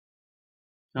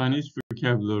Chinese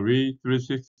vocabulary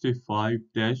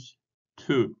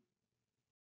 365-2.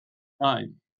 I.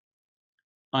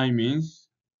 I means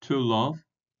to love,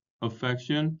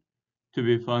 affection, to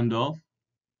be fond of,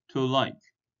 to like.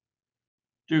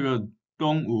 这个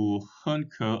动物很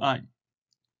可爱。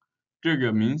这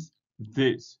个 means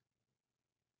this.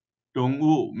 动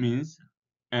物 means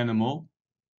animal.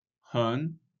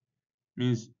 很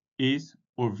means is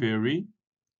or very.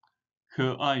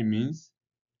 可爱 means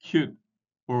cute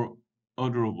or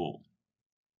adorable.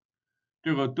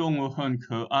 这个动物很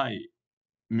可爱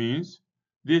means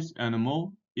this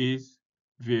animal is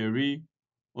very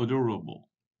adorable.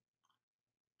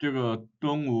 这个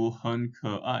动物很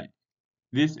可爱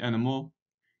This animal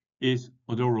is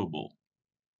adorable.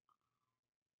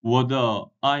 我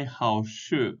的爱好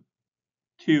是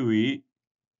TV.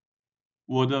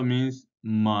 我的 means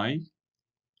my.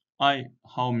 爱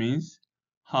好 means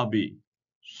hobby.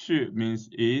 是 means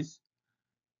is.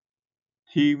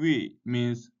 TV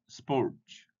means sport.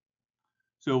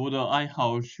 So 我的爱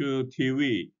好是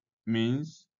TV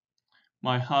means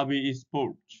my hobby is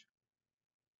sport.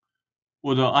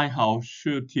 我的爱好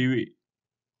是 TV.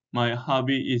 My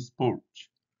hobby is sport.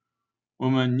 我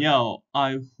们要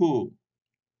爱护、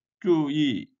注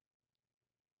意。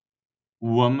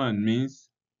我们 means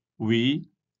we.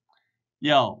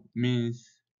 要 means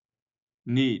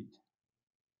need.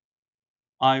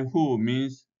 爱护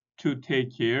means to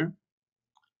take care.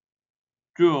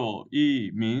 注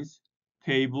意 means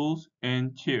tables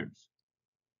and chairs.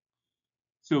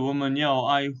 So 我们要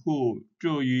爱护、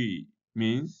注意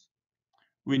means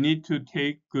we need to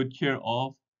take good care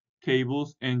of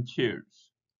tables and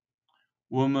chairs.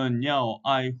 我们要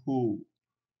爱护、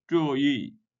注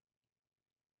意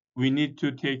we need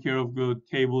to take care of good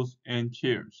tables and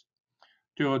chairs.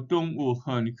 这个动物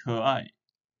很可爱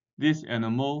This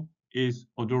animal is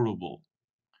adorable.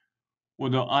 我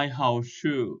的爱好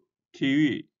是体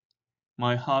育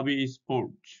My hobby is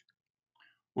sports.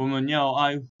 我们要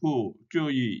爱护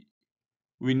注意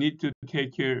We need to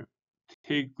take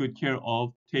good care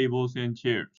of tables and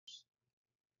chairs.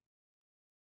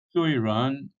 虽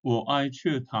然我爱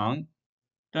吃糖，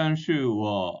但是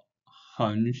我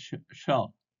很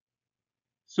少。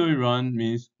虽然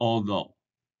means although.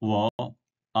 我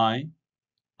I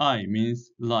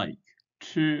means like.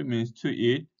 吃 means to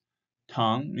eat.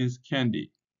 糖 means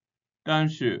candy. 但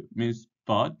是 means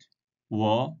but.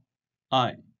 我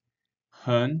I.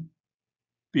 很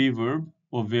be verb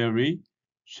or very.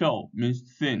 少 means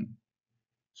thin.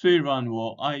 虽然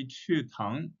我爱吃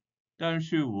糖，但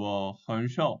是我很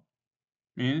少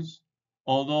means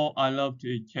although I love to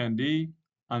eat candy,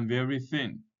 I'm very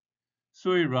thin.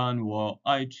 虽然我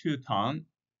爱吃糖，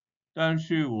但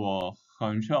是我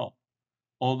很少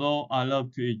although I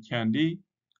love to eat candy,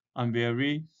 I'm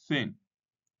very thin.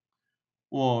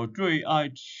 我最爱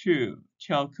吃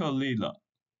巧克力了。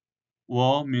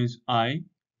我 means I.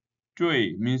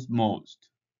 最 means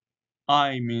most.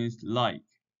 I means like.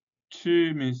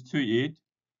 吃 means to eat.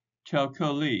 巧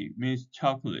克力 means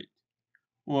chocolate.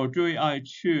 我最爱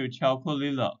吃巧克力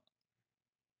了。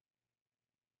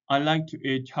I like to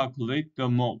eat chocolate the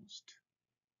most.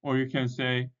 Or you can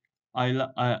say, I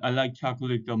like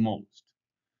chocolate the most.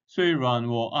 虽然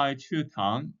我爱吃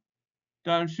糖，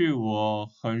但是我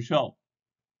很少。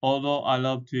Although I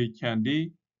love to eat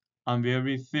candy, I'm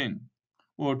very thin.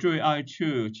 我最爱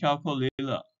吃巧克力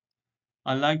了。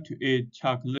I like to eat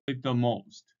chocolate the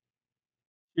most.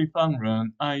 西方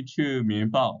人爱吃面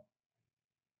包，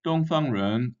东方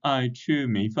人爱吃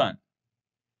米饭。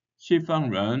西方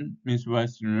人 means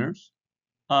Westerners.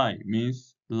 I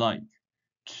means like.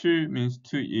 吃 means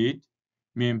to eat.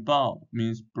 面包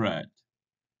means bread.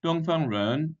 东方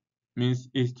人 means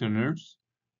Easterners.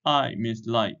 I means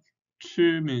like.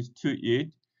 吃 means to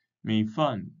eat. 米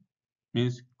饭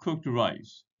means cooked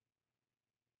rice.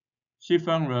 西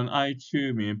方人爱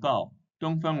吃面包，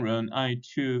东方人爱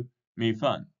吃米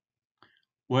饭。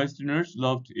Westerners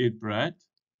love to eat bread.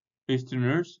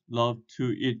 Easterners love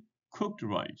to eat cooked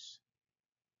rice.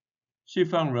 西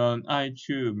方人爱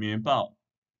吃面包，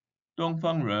东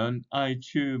方人爱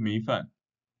吃米饭。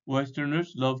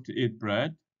Westerners love to eat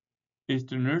bread.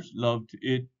 Easterners love to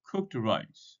eat cooked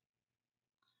rice.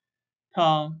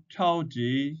 他超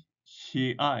级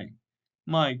喜爱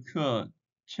迈克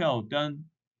乔丹。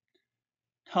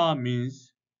他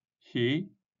means he.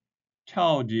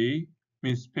 超级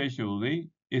means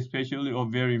especially or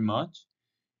very much.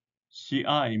 喜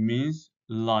爱 means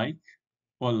like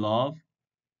or love.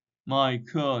 迈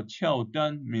克乔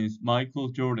丹 means Michael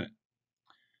Jordan.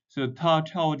 So 他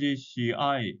超级喜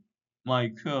爱迈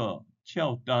克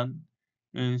乔丹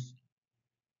means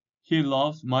he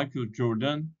loves Michael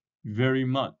Jordan very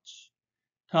much。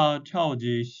他超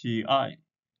级喜爱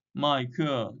迈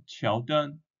克乔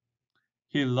丹。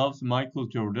He loves Michael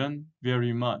Jordan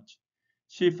very much。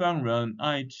西方人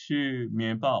爱吃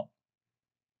面包，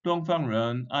东方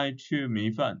人爱吃米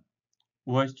饭。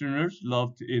Westerners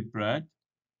love to eat bread,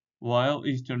 while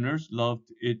Easterners love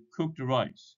to eat cooked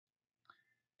rice。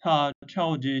他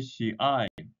超级喜爱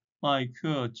迈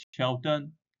克乔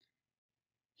丹。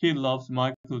He loves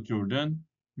Michael Jordan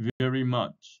very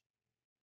much。